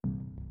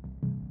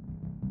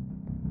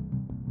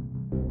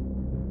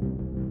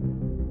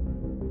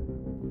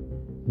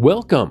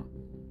Welcome.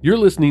 You're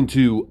listening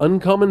to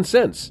Uncommon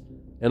Sense,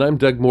 and I'm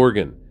Doug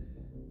Morgan.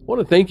 I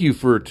want to thank you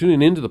for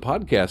tuning into the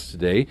podcast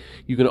today.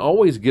 You can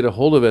always get a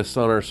hold of us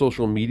on our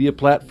social media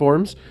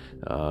platforms,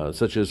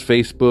 such as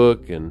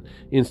Facebook and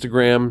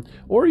Instagram,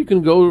 or you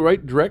can go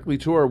right directly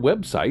to our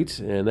website,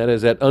 and that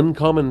is at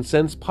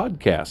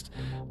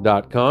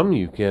uncommonsensepodcast.com.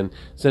 You can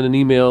send an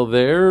email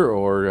there,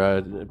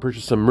 or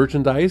purchase some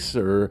merchandise,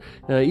 or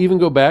even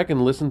go back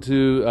and listen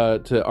to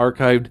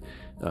archived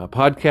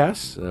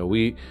podcasts.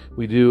 We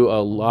do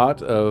a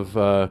lot of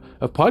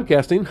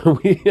podcasting.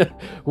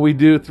 we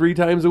do 3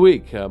 times a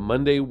week,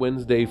 Monday,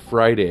 Wednesday,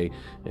 Friday,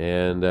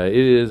 and it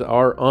is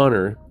our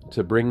honor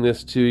to bring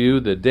this to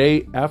you the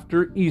day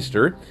after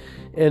Easter.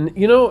 And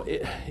you know,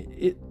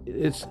 it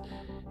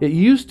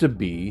used to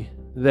be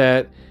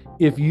that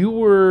if you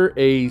were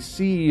a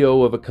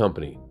CEO of a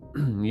company,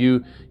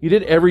 you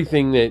did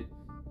everything that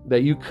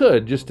you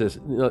could just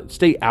to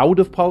stay out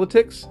of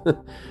politics.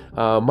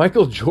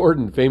 Michael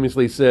Jordan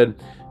famously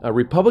said,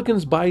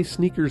 Republicans buy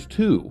sneakers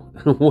too,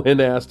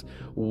 when asked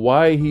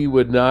why he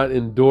would not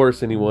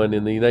endorse anyone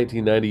in the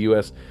 1990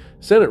 U.S.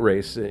 Senate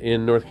race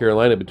in North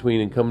Carolina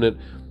between incumbent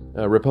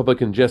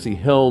Republican Jesse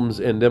Helms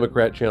and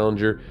Democrat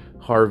challenger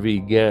Harvey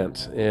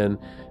Gantt. And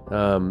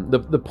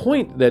the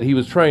point that he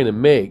was trying to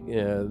make,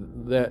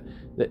 that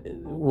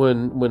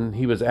when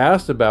he was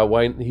asked about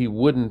why he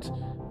wouldn't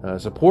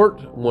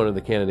support one of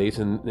the candidates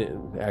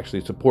and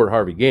actually support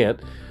Harvey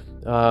Gantt,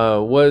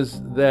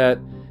 was that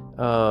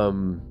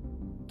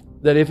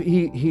if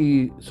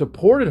he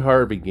supported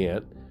Harvey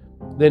Gantt,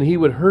 then he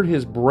would hurt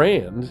his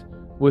brand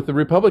with the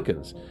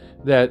Republicans.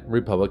 That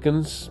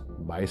Republicans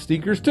buy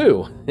sneakers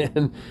too,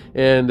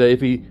 and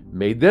if he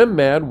made them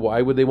mad,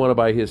 why would they want to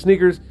buy his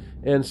sneakers?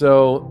 And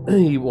so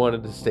he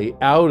wanted to stay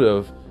out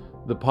of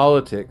the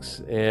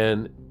politics,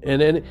 and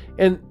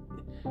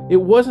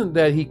it wasn't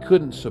that he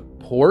couldn't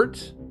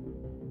support,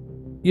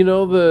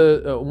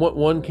 the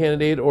one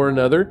candidate or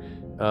another.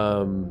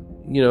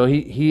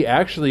 He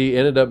actually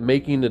ended up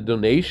making a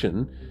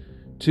donation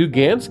to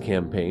Gantt's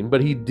campaign,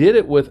 but he did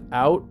it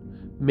without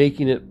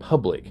making it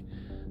public.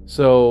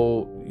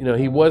 So,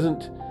 he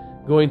wasn't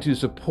going to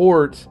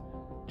support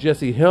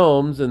Jesse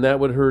Helms, and that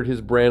would hurt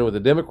his brand with the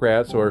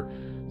Democrats, or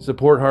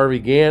support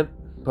Harvey Gantt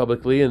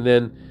publicly, and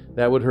then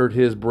that would hurt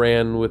his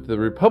brand with the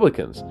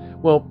Republicans.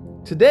 Well,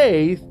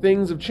 today,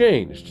 things have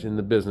changed in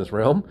the business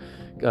realm.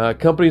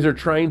 Companies are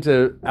trying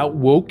to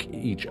out-woke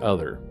each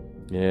other,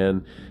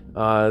 and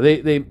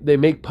they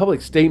make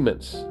public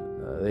statements.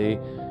 They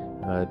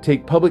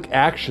take public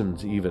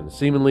actions, even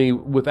seemingly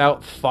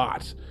without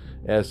thought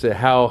as to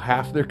how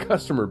half their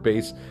customer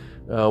base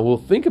will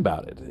think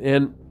about it.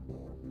 And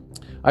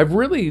I've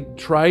really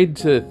tried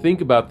to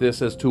think about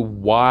this as to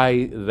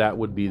why that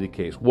would be the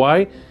case.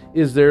 Why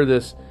is there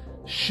this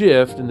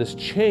shift and this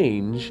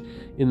change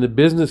in the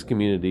business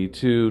community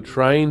to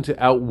trying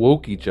to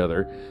out-woke each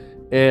other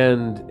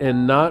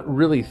and not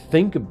really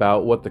think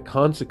about what the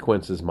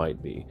consequences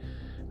might be?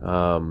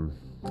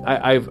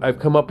 I've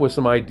come up with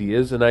some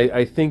ideas, and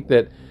I think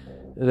that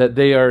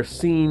they are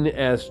seen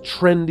as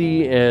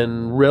trendy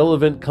and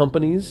relevant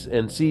companies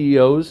and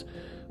CEOs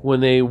when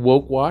they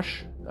woke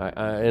wash,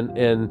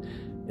 and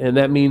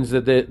that means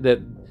that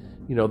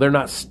they're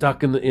not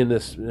stuck in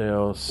this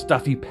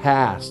stuffy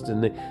past,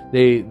 and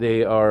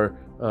they are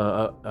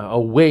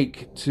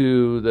awake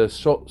to the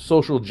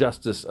social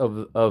justice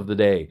of the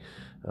day.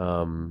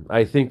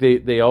 I think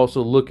they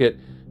also look at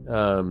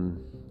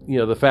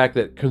the fact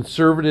that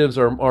conservatives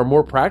are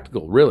more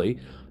practical, really,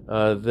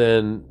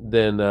 than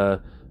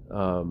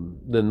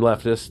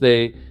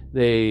leftists.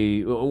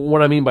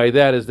 What I mean by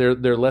that is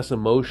they're less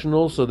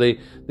emotional, so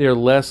they're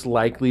less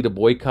likely to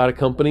boycott a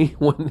company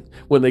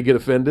when they get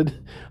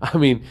offended. I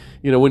mean,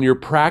 when you're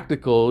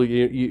practical,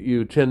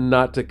 you tend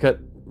not to cut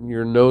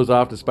your nose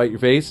off to spite your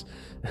face,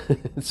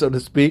 so to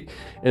speak.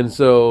 And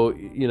so,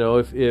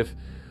 if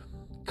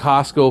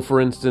Costco, for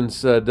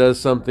instance, does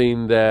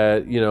something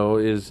that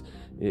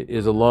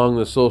is along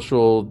the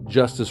social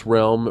justice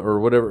realm or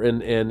whatever,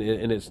 and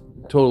it's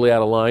totally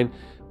out of line,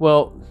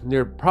 well,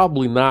 they're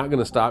probably not going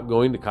to stop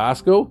going to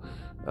Costco,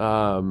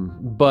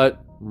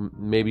 but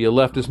maybe a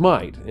leftist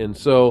might. And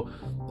so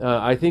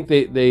I think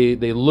they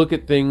look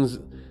at things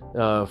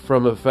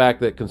from the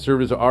fact that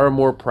conservatives are a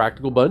more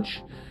practical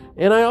bunch.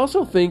 And I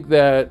also think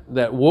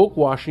that woke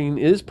washing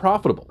is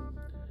profitable.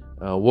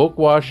 Woke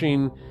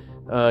washing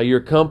your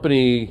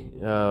company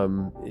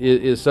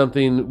is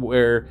something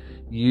where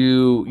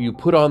you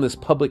put on this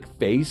public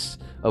face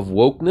of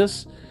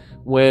wokeness,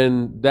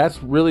 when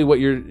that's really what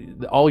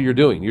all you're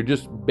doing. You're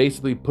just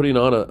basically putting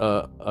on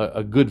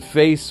a good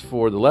face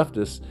for the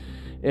leftists,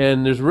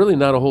 and there's really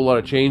not a whole lot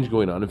of change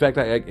going on. In fact,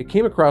 I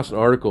came across an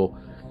article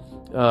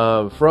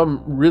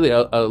from really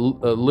a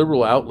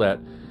liberal outlet,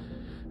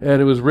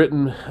 and it was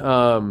written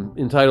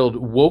entitled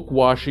 "Woke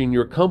Washing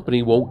Your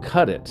Company Won't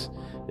Cut It,"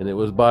 and it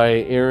was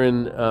by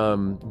Aaron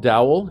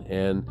Dowell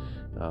and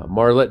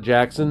Marlette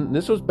Jackson.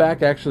 This was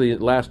back actually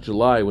last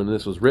July when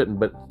this was written,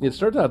 but it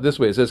starts out this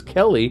way. It says,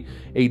 Kelly,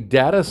 a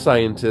data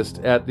scientist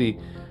at the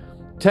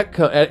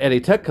at a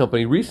tech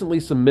company recently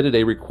submitted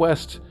a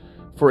request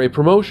for a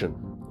promotion,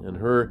 and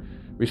her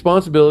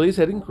responsibilities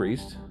had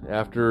increased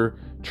after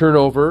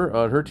turnover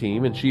on her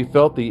team, and she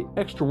felt the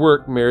extra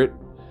work merit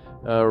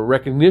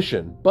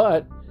recognition.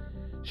 But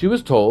she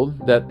was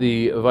told that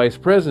the vice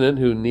president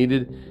who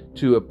needed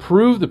to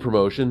approve the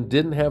promotion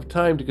didn't have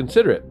time to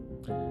consider it.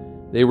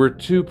 They were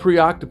too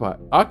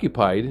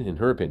occupied, in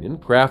her opinion,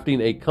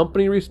 crafting a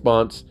company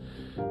response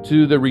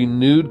to the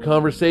renewed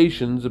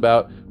conversations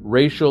about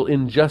racial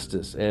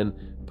injustice and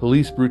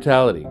police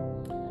brutality.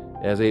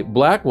 As a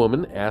black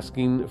woman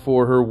asking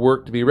for her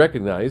work to be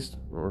recognized,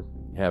 or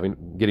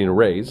getting a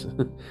raise,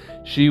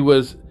 she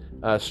was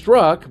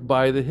struck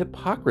by the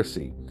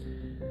hypocrisy.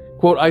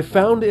 Quote, "I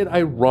found it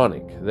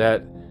ironic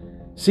that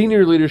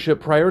senior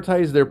leadership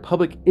prioritized their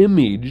public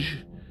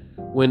image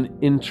when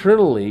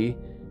internally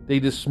they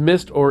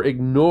dismissed or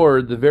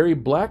ignored the very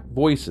black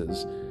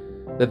voices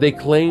that they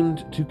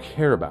claimed to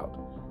care about,"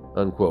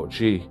 unquote.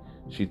 She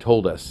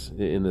told us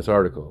in this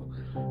article.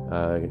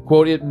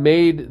 Quote, "It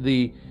made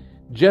the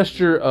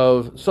gesture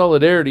of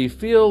solidarity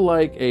feel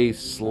like a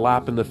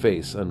slap in the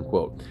face,"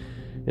 unquote.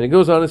 And it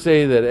goes on to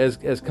say that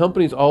as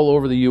companies all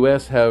over the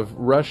U.S. have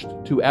rushed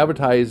to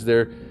advertise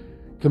their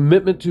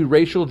commitment to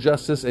racial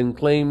justice and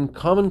claim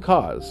common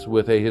cause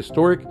with a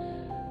historic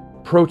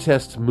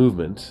protest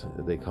movement,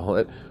 they call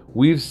it,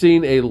 we've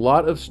seen a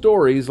lot of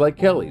stories like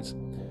Kelly's.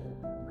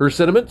 Her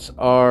sentiments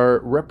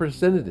are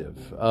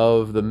representative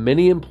of the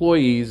many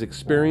employees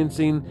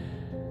experiencing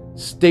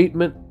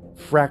statement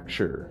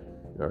fracture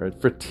or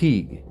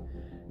fatigue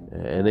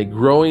and a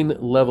growing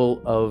level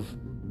of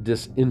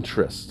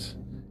disinterest,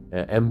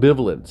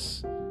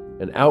 ambivalence,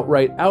 and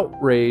outright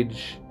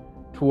outrage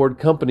toward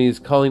companies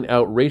calling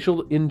out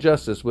racial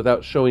injustice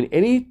without showing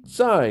any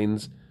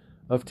signs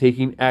of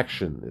taking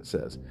action, it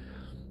says.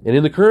 And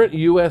in the current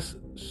U.S.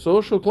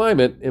 social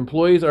climate,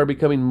 employees are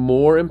becoming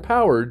more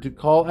empowered to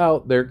call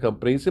out their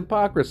company's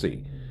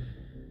hypocrisy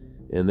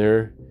and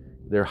their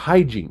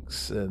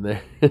hijinks and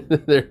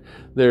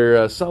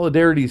their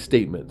solidarity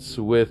statements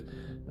with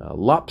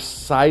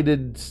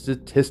lopsided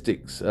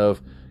statistics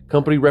of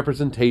company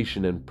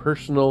representation and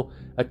personal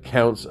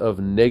accounts of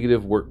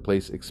negative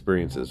workplace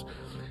experiences.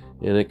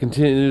 And it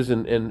continues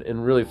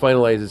and really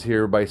finalizes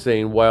here by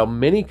saying, while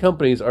many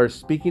companies are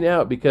speaking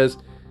out because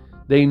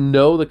they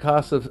know the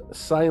cost of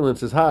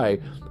silence is high,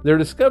 they're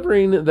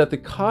discovering that the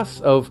costs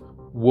of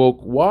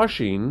woke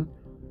washing,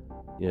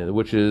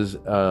 which is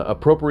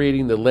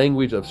appropriating the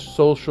language of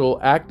social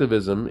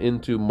activism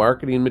into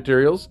marketing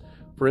materials,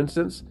 for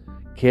instance,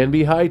 can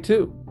be high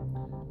too.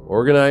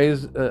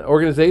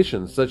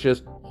 Organizations such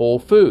as Whole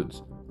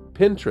Foods,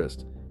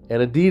 Pinterest,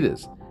 and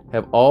Adidas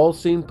have all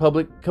seen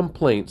public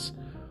complaints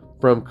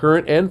from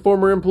current and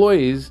former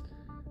employees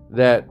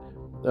that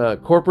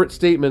corporate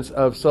statements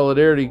of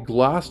solidarity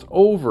glossed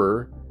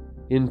over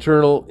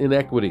internal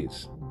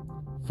inequities.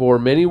 For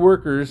many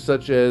workers,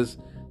 such as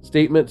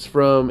statements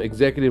from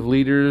executive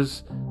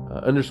leaders,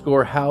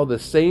 underscore how the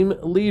same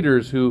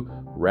leaders who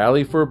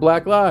rally for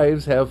Black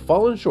lives have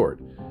fallen short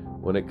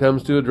when it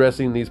comes to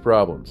addressing these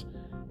problems.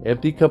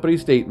 Empty company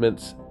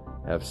statements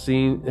have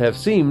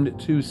seemed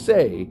to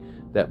say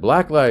that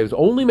Black lives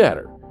only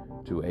matter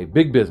to a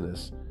big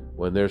business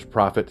when there's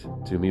profit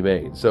to be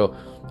made. So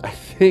I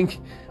think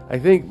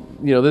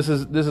this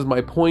is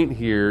my point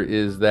here,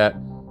 is that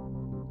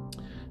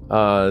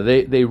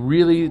they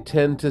really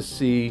tend to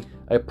see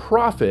a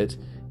profit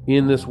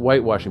in this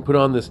whitewashing, put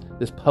on this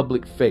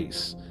public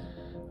face.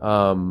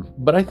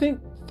 But I think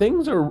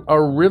things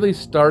are really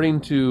starting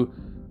to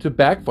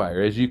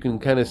backfire, as you can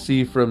kind of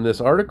see from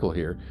this article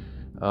here.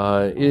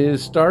 It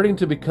is starting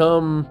to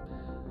become,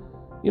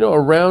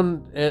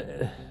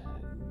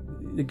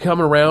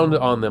 come around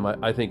on them,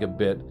 I think, a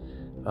bit,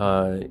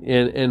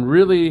 and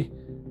really,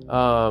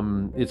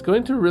 it's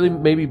going to really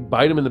maybe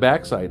bite them in the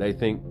backside, I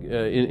think,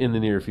 in the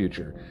near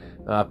future.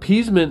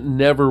 Appeasement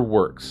never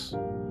works.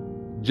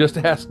 Just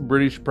ask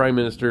British Prime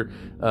Minister,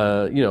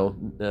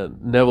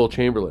 Neville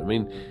Chamberlain. I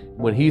mean,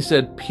 when he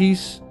said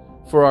peace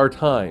for our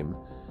time,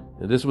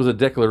 this was a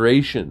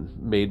declaration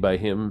made by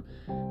him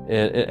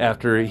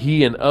after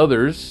he and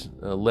others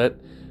let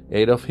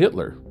Adolf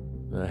Hitler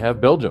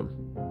have Belgium.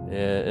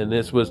 And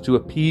this was to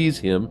appease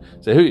him.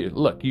 Say, hey,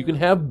 look, you can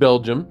have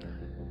Belgium,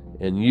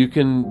 and you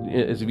can,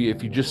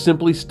 if you just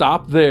simply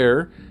stop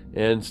there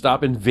and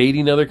stop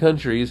invading other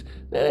countries,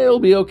 it'll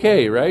be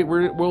okay, right?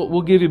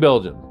 We'll give you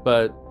Belgium,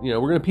 but we're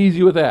going to appease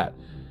you with that.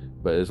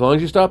 But as long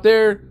as you stop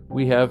there,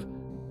 we have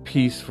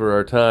peace for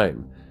our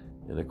time.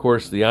 And of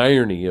course, the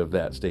irony of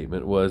that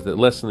statement was that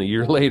less than a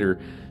year later,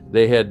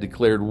 they had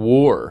declared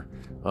war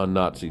on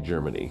Nazi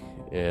Germany.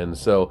 And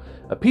so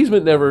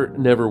appeasement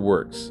never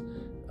works.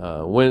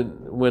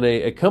 When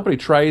a company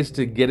tries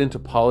to get into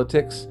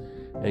politics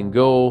and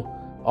go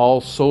all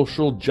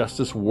social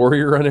justice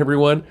warrior on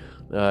everyone,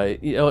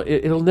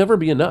 it'll never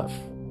be enough.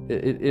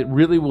 It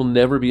really will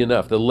never be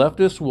enough. The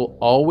leftists will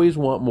always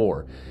want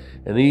more.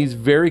 And these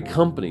very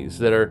companies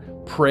that are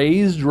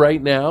praised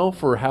right now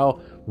for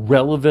how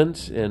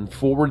relevant and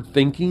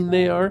forward-thinking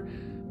they are,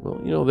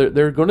 well,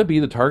 they're going to be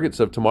the targets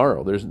of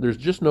tomorrow. There's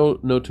just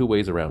no two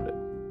ways around it.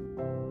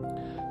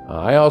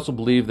 I also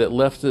believe that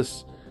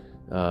leftists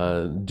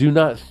do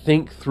not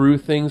think through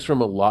things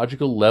from a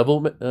logical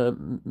level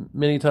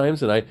many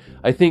times, and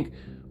I think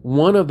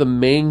one of the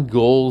main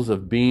goals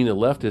of being a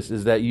leftist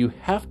is that you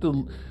have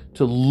to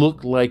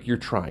look like you're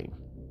trying.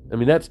 I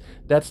mean,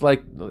 that's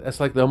like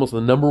almost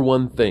the number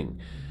one thing.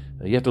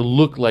 You have to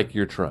look like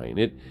you're trying.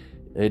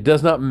 It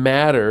does not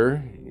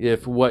matter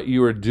if what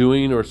you are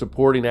doing or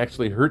supporting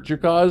actually hurts your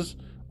cause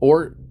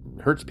or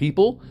hurts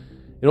people.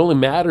 It only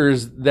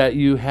matters that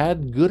you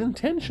had good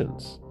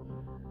intentions.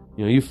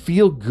 You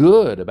feel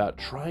good about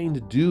trying to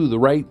do the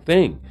right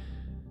thing,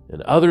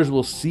 and others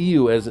will see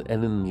you as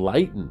an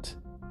enlightened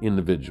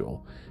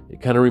individual.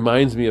 It kind of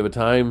reminds me of a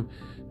time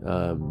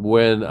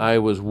when I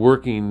was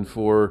working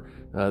for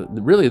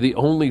really the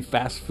only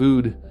fast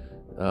food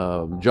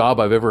job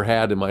I've ever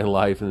had in my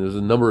life, and it was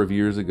a number of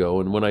years ago.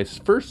 And when I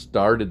first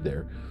started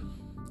there,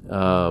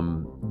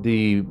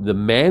 the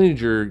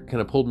manager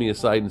kind of pulled me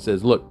aside and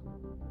says, "Look,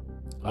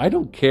 I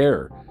don't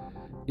care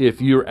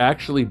if you're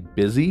actually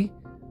busy.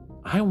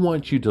 I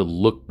want you to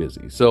look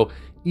busy. So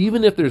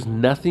even if there's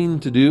nothing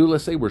to do,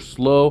 let's say we're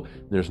slow,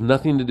 and there's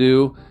nothing to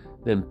do,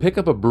 then pick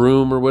up a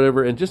broom or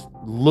whatever and just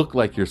look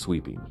like you're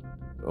sweeping."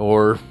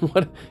 Or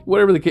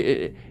whatever the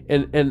case.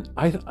 And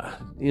I,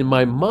 in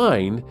my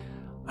mind,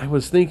 I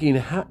was thinking,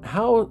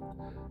 how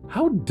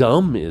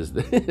dumb is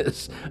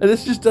this? And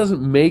this just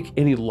doesn't make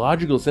any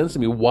logical sense to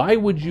me. Why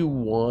would you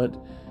want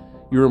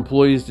your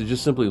employees to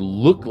just simply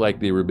look like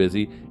they were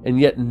busy and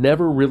yet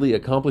never really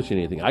accomplish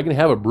anything? I can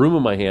have a broom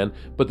in my hand,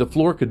 but the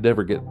floor could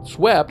never get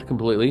swept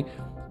completely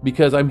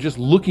because I'm just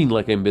looking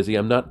like I'm busy.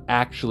 I'm not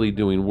actually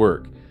doing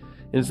work.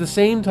 And it's the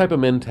same type of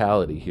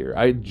mentality here.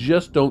 I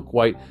just don't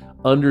quite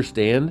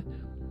understand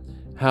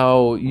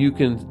how you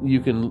can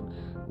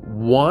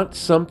want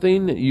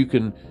something, that you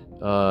can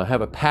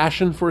have a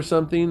passion for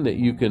something, that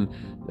you can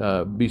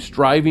be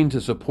striving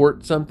to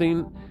support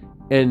something,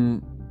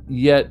 and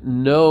yet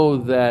know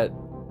that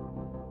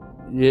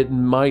you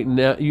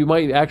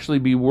might actually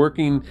be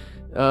working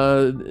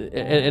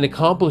and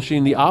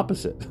accomplishing the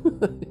opposite,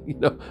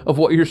 of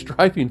what you're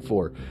striving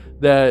for.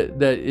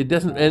 That it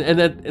doesn't, and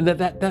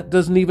that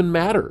doesn't even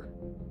matter.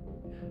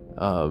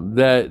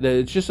 That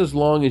it's just as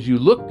long as you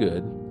look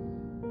good,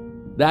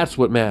 that's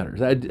what matters.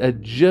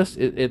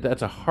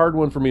 That's a hard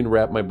one for me to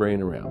wrap my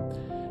brain around,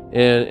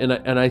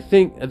 and I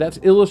think that's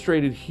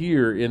illustrated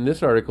here in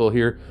this article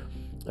here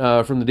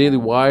from the Daily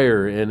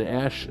Wire and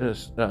Ash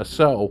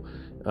So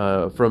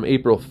from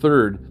April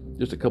 3rd,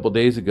 just a couple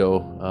days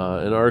ago,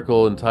 an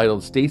article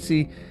entitled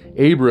 "Stacey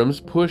Abrams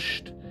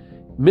Pushed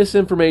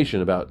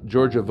Misinformation About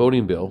Georgia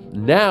Voting Bill.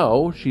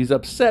 Now She's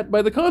Upset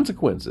by the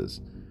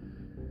Consequences."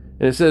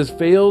 And it says,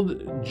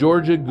 failed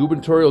Georgia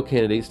gubernatorial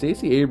candidate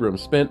Stacey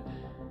Abrams spent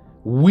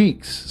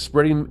weeks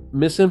spreading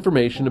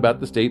misinformation about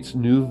the state's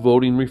new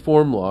voting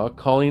reform law,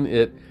 calling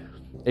it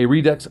a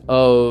redux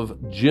of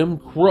Jim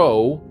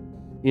Crow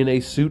in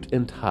a suit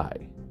and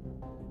tie.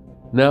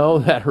 Now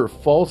that her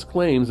false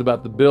claims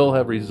about the bill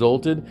have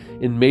resulted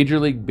in Major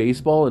League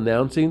Baseball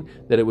announcing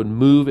that it would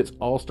move its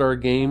All-Star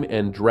game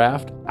and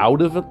draft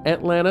out of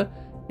Atlanta,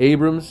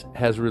 Abrams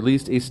has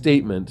released a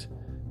statement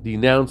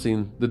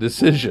denouncing the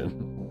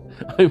decision.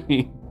 I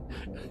mean,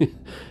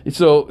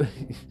 so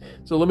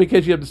let me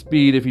catch you up to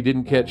speed if you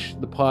didn't catch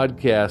the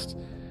podcast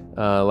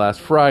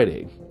last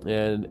Friday.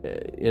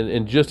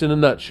 And just in a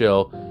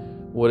nutshell,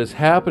 what is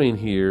happening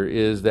here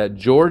is that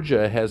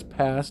Georgia has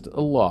passed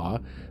a law.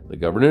 The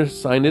governor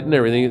signed it and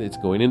everything. It's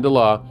going into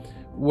law,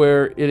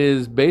 where it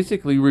is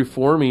basically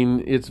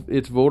reforming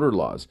its voter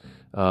laws.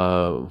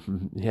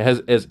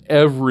 As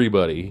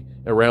everybody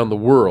around the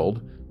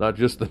world, not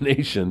just the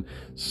nation,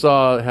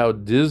 saw how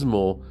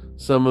dismal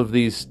some of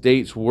these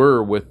states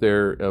were with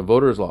their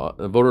voter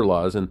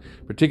laws, and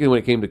particularly when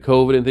it came to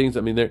COVID and things.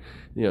 I mean,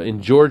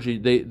 in Georgia,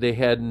 they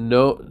had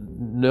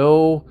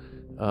no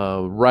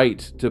right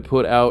to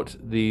put out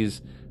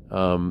these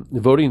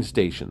voting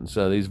stations,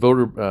 these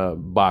voter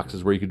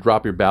boxes where you could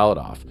drop your ballot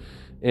off,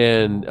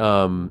 and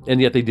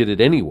yet they did it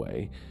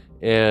anyway.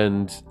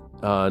 And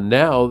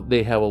now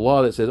they have a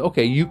law that says,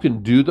 okay, you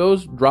can do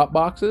those drop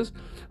boxes,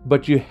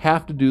 but you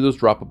have to do those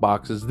drop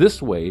boxes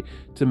this way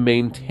to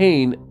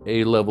maintain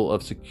a level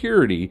of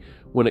security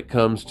when it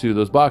comes to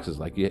those boxes.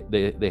 Like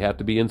they have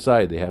to be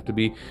inside, they have to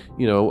be,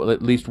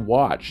 at least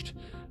watched,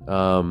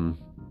 and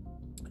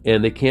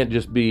they can't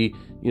just be,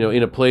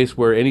 in a place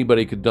where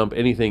anybody could dump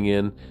anything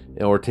in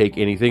or take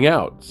anything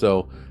out.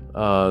 So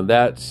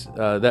that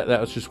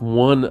was just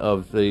one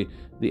of the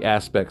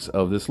aspects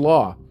of this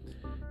law.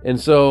 And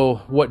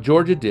so what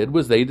Georgia did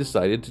was they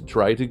decided to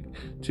try to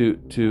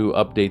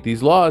update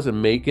these laws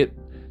and make it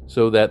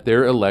so that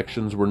their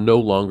elections were no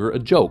longer a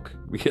joke,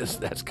 because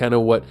that's kind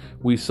of what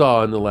we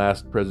saw in the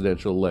last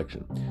presidential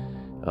election.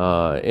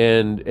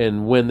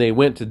 And when they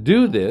went to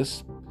do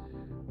this,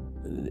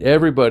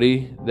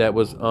 everybody that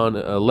was on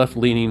a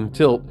left-leaning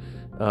tilt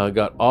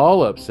got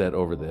all upset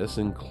over this,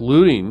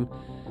 including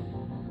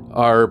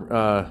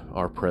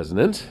our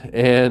president,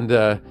 and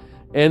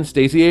And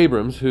Stacey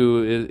Abrams,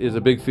 who is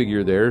a big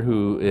figure there,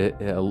 who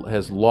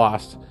has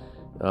lost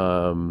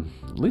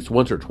at least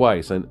once or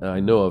twice, I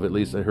know of, at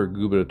least her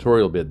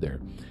gubernatorial bid there.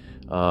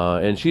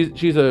 And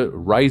she's a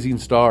rising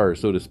star,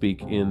 so to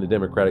speak, in the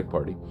Democratic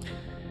Party,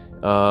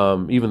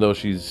 even though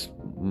she's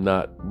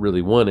not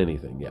really won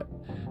anything yet.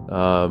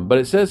 But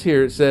it says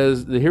here's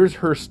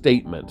her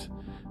statement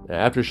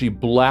after she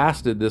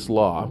blasted this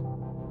law.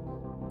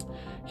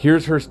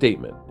 Here's her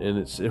statement, and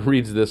it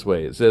reads this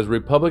way. It says,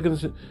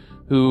 Republicans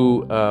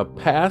who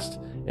passed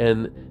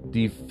and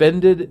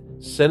defended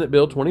Senate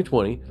Bill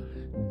 2020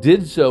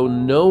 did so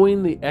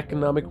knowing the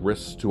economic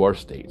risks to our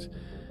state.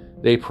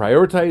 They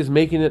prioritized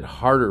making it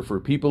harder for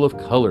people of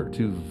color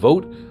to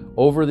vote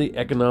over the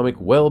economic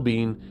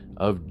well-being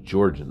of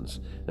Georgians.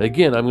 And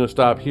again, I'm going to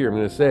stop here. I'm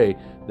going to say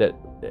that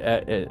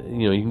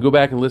you can go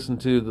back and listen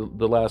to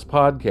the last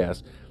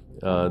podcast.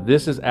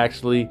 This is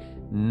actually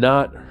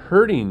not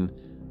hurting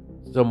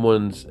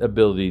someone's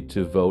ability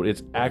to vote.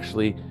 It's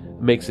actually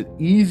makes it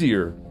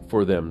easier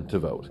for them to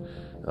vote.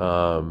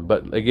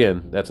 But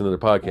again, that's another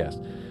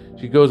podcast.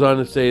 She goes on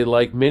to say,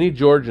 like many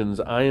Georgians,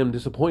 I am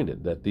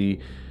disappointed that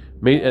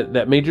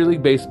that Major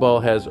League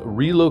Baseball has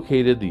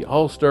relocated the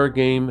All-Star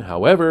Game.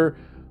 However,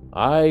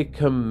 I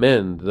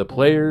commend the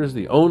players,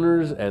 the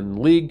owners, and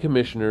league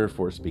commissioner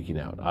for speaking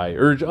out. I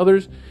urge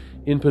others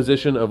in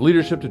position of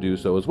leadership to do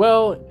so as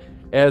well.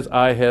 As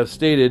I have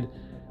stated,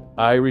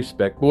 I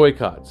respect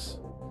boycotts,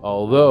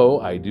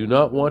 although I do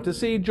not want to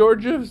see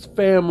Georgia's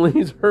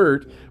families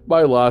hurt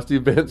by lost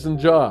events and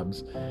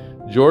jobs.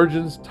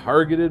 Georgians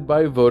targeted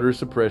by voter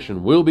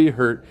suppression will be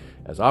hurt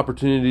as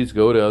opportunities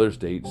go to other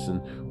states,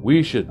 and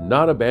we should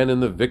not abandon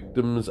the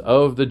victims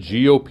of the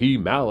GOP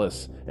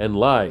malice and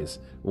lies.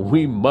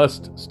 We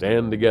must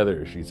stand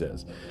together, she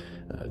says.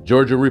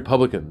 Georgia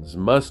Republicans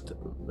must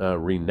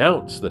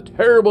renounce the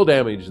terrible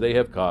damage they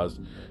have caused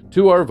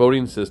to our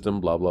voting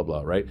system, blah, blah,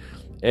 blah, right?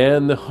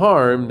 And the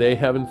harm they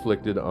have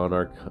inflicted on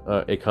our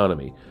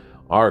economy.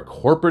 Our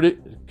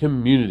corporate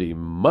community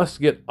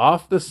must get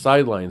off the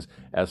sidelines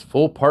as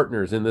full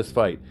partners in this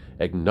fight,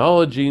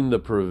 acknowledging the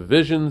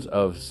provisions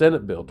of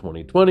Senate Bill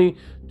 2020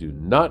 do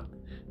not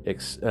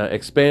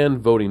expand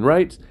voting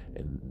rights,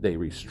 and they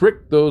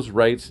restrict those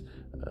rights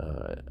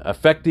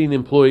affecting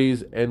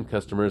employees and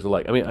customers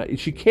alike. I mean,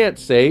 she can't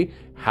say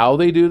how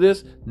they do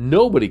this.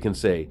 Nobody can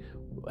say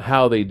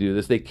how they do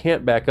this. They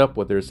can't back up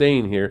what they're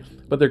saying here,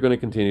 but they're going to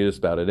continue to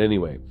spout it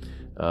anyway.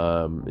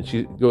 And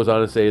she goes on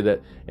to say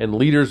that, and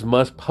leaders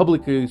must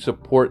publicly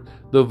support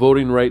the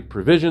voting right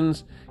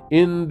provisions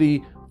in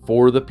the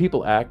For the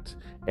People Act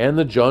and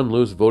the John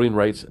Lewis Voting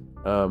Rights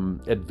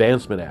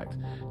Advancement Act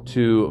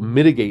to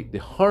mitigate the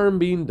harm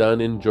being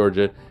done in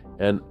Georgia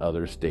and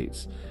other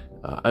states.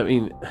 I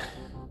mean,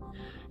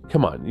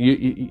 come on,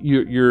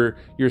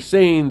 you're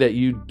saying that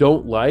you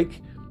don't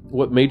like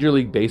what Major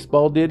League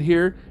Baseball did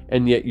here,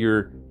 and yet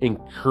you're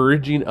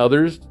encouraging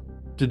others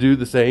to do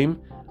the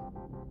same.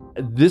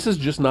 This is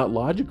just not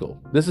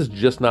logical. This is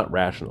just not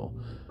rational.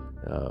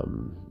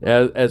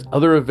 As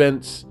other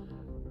events,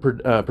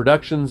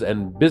 productions,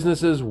 and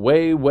businesses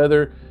weigh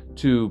whether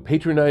to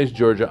patronize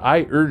Georgia,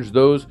 I urge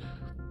those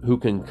who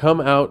can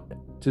come out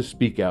to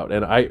speak out.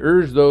 And I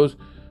urge those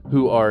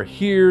who are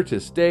here to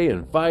stay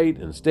and fight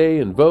and stay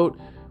and vote.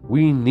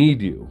 We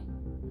need you.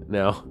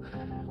 Now,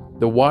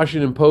 the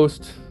Washington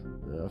Post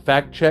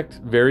fact-checked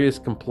various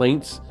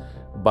complaints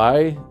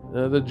by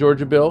the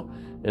Georgia bill,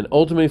 and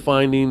ultimately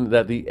finding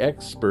that the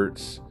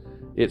experts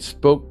it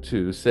spoke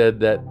to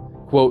said that,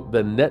 quote,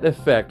 the net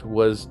effect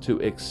was to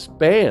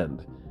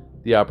expand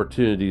the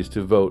opportunities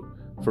to vote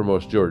for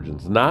most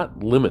Georgians,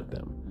 not limit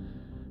them.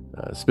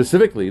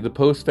 Specifically, the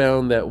Post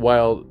found that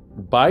while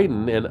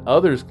Biden and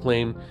others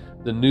claim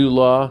the new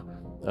law,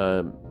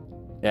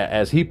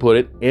 as he put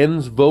it,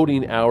 ends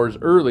voting hours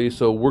early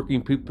so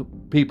working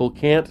people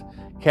can't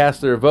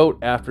cast their vote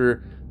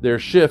after their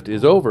shift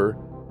is over,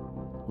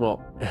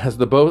 well, as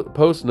the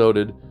Post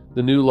noted,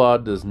 the new law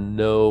does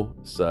no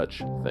such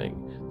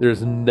thing.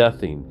 There's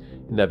nothing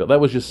in that bill.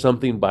 That was just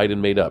something Biden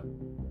made up,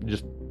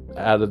 just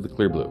out of the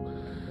clear blue.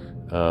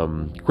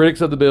 Critics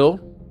of the bill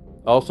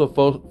also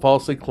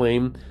falsely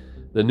claim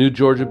the new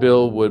Georgia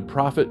bill would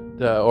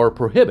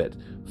prohibit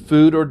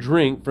food or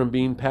drink from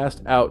being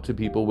passed out to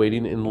people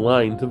waiting in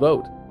line to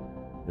vote.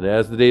 And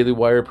as the Daily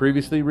Wire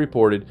previously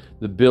reported,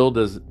 the bill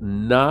does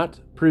not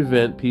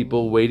prevent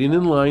people waiting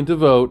in line to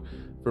vote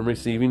from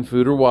receiving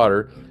food or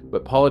water,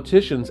 but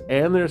politicians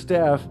and their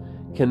staff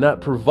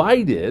cannot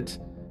provide it,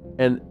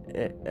 and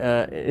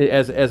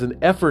as an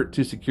effort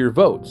to secure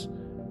votes.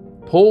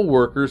 Poll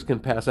workers can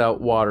pass out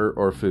water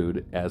or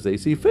food as they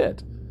see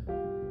fit.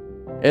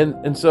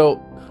 And so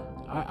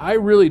I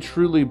really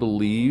truly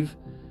believe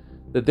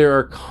that there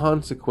are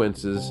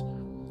consequences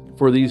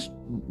for these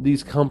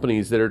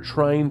companies that are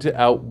trying to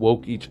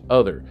outwoke each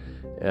other.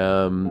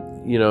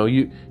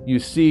 You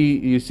see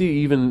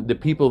even the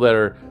people that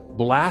are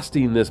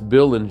blasting this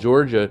bill in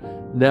Georgia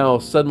now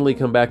suddenly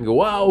come back and go,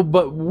 wow,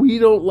 but we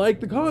don't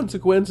like the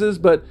consequences,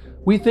 but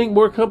we think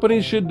more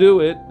companies should do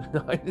it.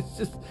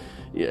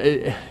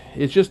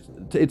 It's just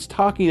it's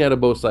talking out of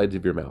both sides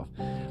of your mouth.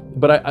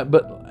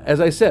 But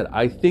as I said,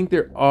 I think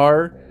there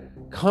are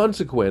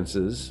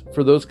consequences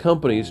for those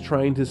companies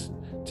trying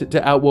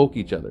to outwoke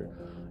each other.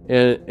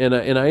 And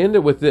I end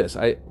it with this.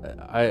 I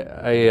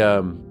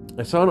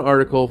saw an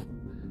article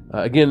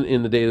again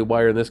in the Daily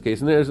Wire in this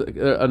case, and there's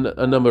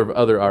a number of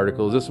other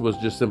articles. This was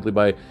just simply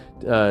by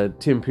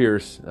Tim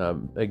Pierce,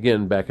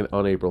 again back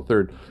on April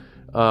 3rd.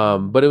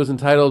 But it was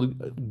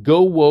entitled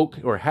 "Go Woke"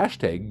 or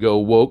hashtag "Go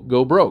Woke,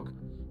 Go Broke,"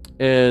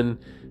 and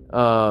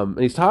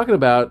he's talking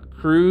about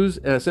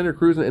Senator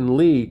Cruz and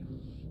Lee,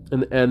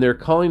 and they're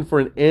calling for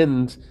an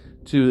end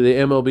to the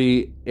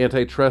MLB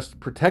antitrust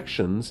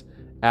protections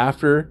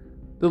after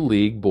the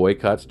league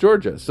boycotts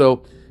Georgia.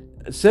 So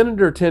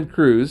Senator Ted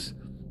Cruz,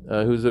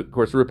 who's of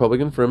course a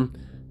Republican from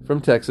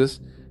Texas,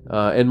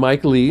 and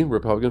Mike Lee,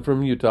 Republican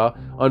from Utah,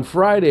 on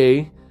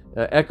Friday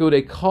echoed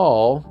a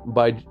call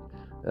by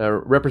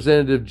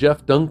Representative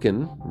Jeff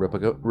Duncan,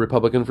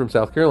 Republican from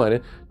South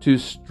Carolina, to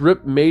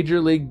strip Major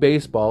League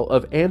Baseball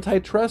of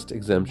antitrust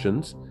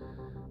exemptions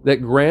that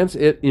grants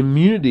it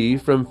immunity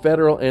from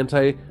federal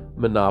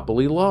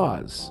anti-monopoly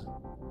laws.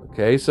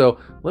 Okay, so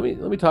let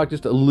me talk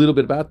just a little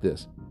bit about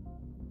this.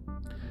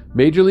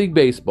 Major League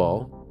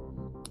Baseball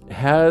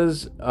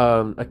has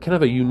a kind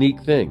of a unique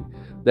thing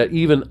that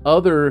even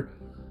other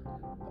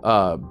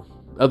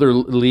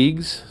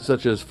leagues,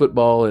 such as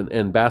football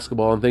and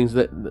basketball and things,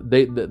 that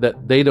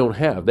they don't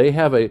have. They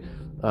have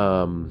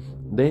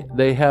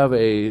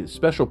a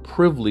special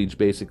privilege,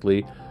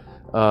 basically,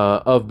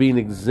 of being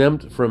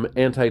exempt from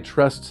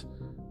antitrust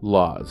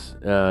laws.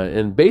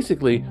 And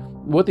basically,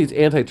 what these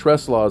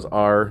antitrust laws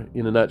are,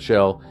 in a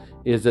nutshell,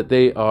 is that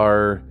they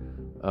are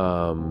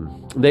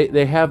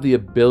they have the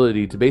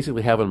ability to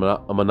basically have a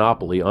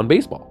monopoly on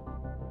baseball.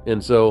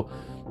 And so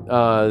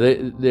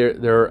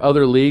there are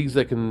other leagues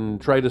that can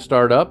try to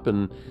start up,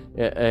 and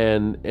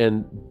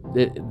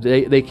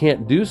they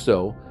can't do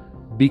so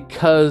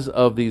because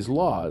of these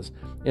laws,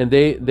 and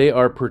they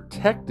are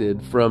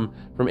protected from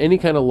any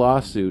kind of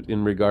lawsuit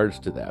in regards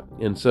to that.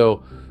 And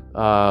so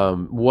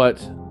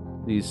what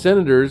these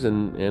senators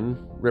and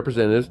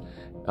representatives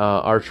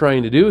are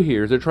trying to do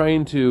here is they're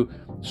trying to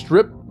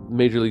strip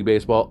Major League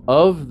Baseball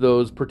of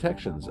those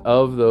protections,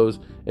 of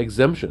those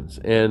exemptions,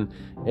 and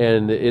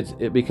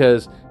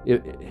because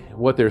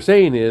what they're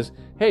saying is,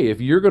 hey, if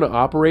you're going to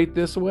operate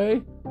this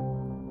way,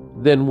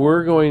 then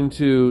we're going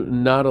to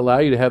not allow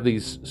you to have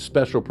these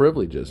special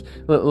privileges.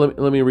 Let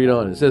me read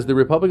on. It says the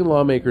Republican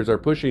lawmakers are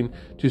pushing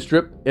to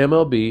strip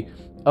MLB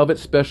of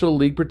its special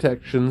league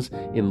protections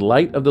in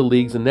light of the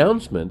league's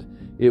announcement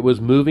it was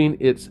moving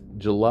its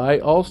July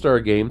All-Star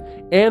game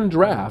and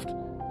draft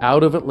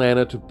out of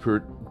Atlanta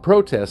to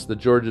protest the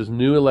Georgia's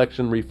new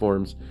election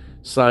reforms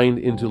signed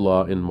into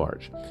law in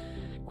March.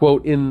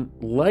 Quote, in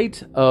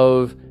light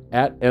of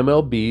at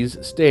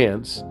MLB's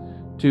stance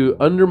to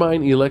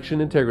undermine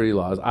election integrity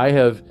laws, I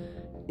have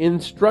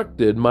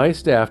instructed my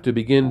staff to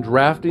begin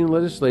drafting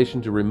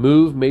legislation to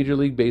remove Major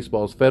League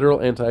Baseball's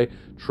federal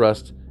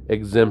antitrust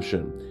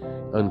exemption,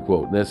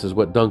 unquote. And this is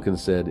what Duncan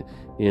said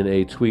in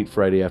a tweet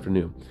Friday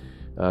afternoon.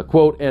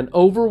 Quote, an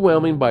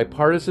overwhelming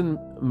bipartisan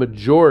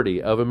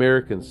majority of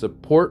Americans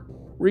support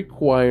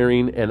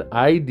requiring an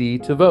ID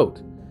to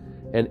vote,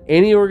 and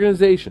any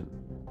organization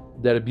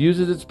that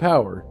abuses its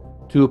power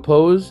to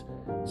oppose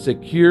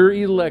secure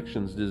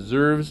elections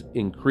deserves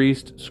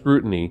increased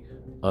scrutiny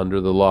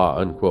under the law,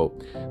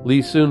 unquote.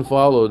 Lee soon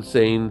followed,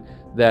 saying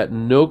that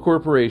no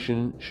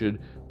corporation should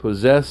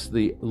possess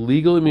the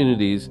legal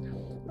immunities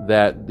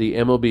that the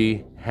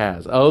MLB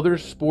has. Other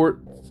sport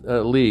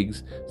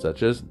leagues,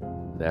 such as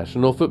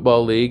National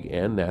Football League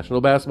and National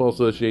Basketball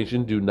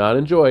Association, do not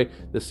enjoy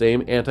the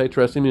same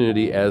antitrust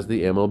immunity as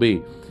the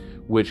MLB,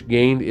 which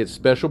gained its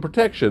special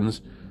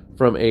protections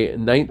from a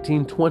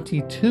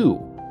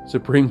 1922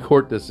 Supreme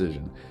Court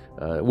decision,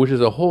 which is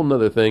a whole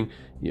nother thing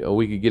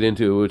we could get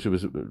into, which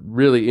was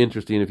really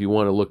interesting if you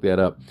want to look that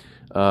up,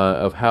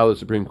 of how the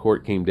Supreme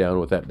Court came down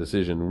with that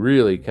decision.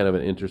 Really kind of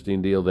an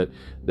interesting deal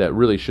that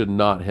really should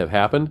not have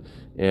happened,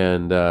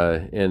 and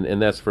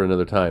that's for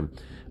another time.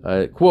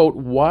 Quote,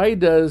 why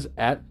does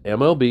at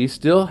MLB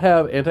still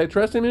have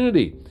antitrust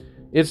immunity?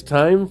 It's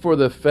time for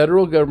the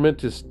federal government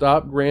to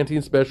stop granting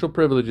special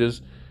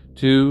privileges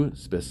to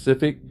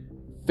specific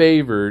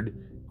favored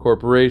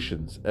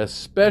corporations,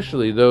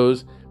 especially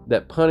those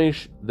that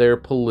punish their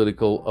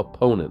political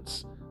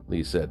opponents,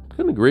 Lee said.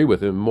 Couldn't agree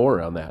with him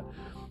more on that.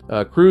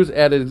 Cruz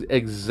added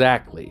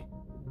exactly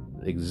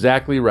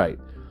right.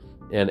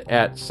 And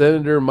at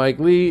Senator Mike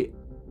Lee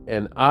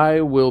and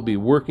I will be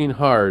working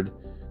hard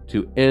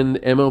to end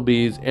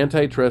MLB's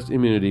antitrust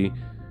immunity.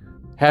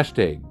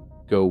 Hashtag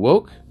go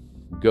woke,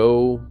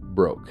 go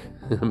broke.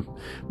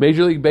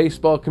 Major League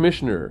Baseball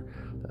Commissioner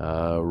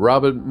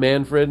Robert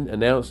Manfred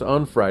announced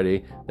on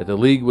Friday that the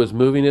league was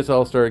moving its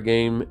All-Star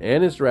game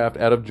and its draft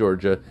out of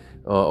Georgia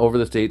over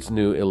the state's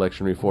new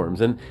election reforms,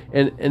 and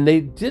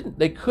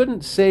they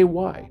couldn't say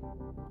why.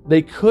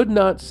 They could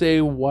not say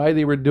why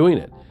they were doing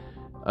it.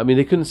 I mean,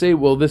 they couldn't say,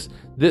 well, this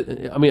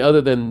I mean,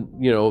 other than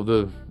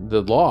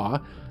the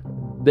law.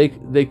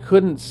 they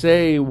couldn't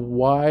say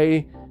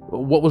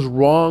what was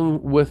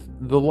wrong with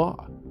the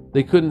law.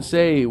 They couldn't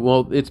say,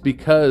 well, it's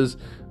because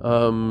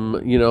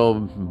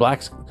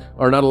blacks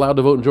are not allowed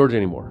to vote in Georgia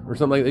anymore, or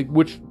something like that,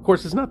 which of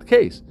course is not the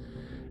case.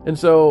 And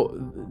so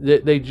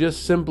they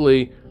just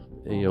simply,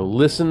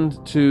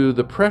 listened to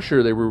the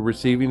pressure they were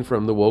receiving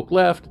from the woke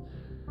left,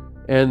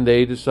 and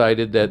they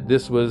decided that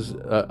this was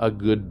a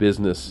good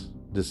business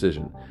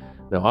decision.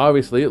 Now,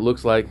 obviously, it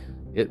looks like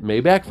it may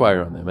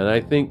backfire on them, and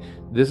I think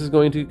this is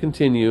going to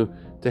continue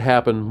to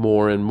happen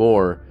more and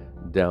more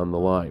down the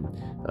line.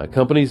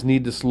 Companies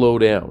need to slow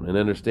down and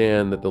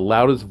understand that the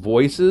loudest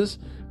voices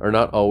are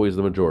not always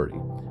the majority.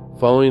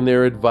 Following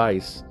their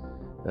advice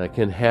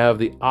can have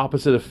the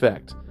opposite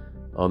effect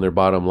on their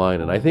bottom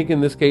line. And I think in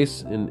this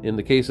case, in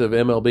the case of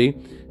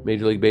MLB,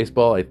 Major League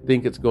Baseball, I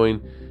think it's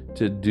going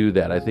to do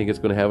that. I think it's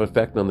going to have an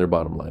effect on their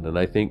bottom line. And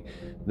I think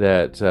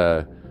that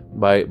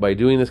by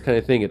doing this kind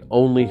of thing, it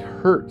only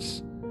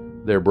hurts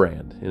their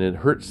brand, and it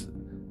hurts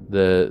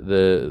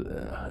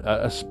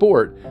a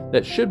sport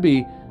that should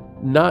be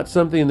not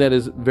something that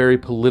is very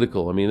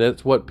political. I mean,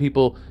 that's what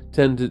people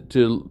tend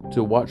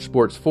to watch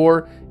sports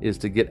for, is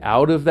to get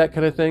out of that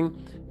kind of thing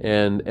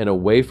and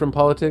away from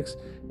politics.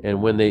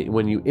 And when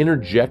you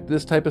interject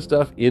this type of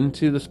stuff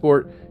into the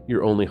sport,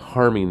 you're only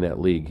harming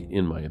that league,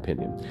 in my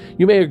opinion.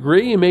 You may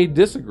agree, you may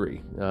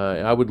disagree.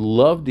 I would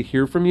love to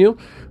hear from you.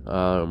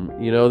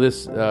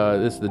 This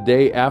the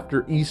day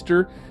after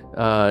Easter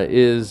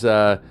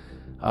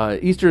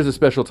Easter is a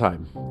special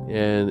time,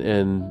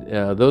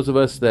 and those of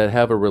us that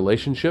have a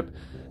relationship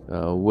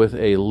with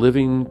a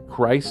living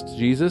Christ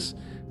Jesus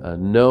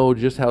know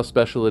just how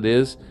special it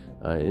is.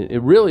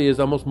 It really is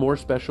almost more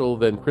special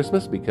than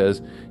Christmas,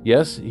 because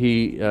yes,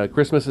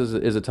 Christmas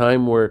is a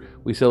time where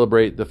we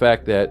celebrate the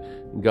fact that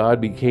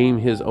God became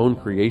His own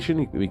creation,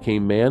 He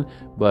became man.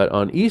 But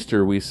on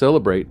Easter, we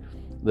celebrate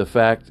the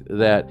fact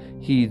that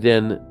He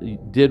then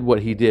did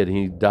what He did.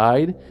 He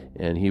died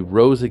and He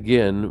rose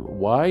again.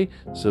 Why?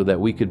 So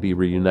that we could be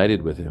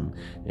reunited with Him.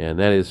 And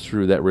that is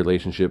through that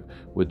relationship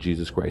with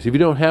Jesus Christ. If you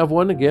don't have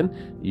one,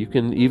 again, you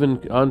can even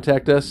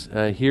contact us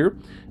here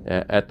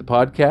at the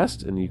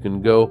podcast, and you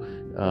can go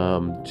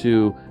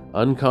to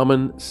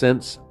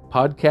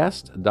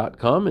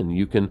uncommonsensepodcast.com, and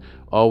you can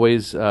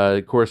always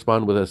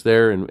correspond with us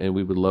there, and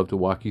we would love to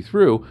walk you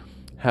through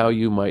how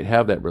you might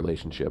have that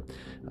relationship.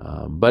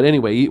 But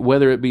anyway,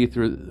 whether it be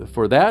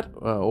for that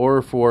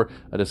or for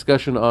a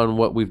discussion on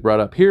what we've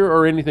brought up here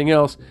or anything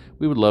else,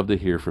 we would love to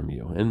hear from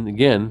you. And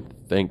again,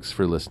 thanks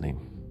for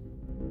listening.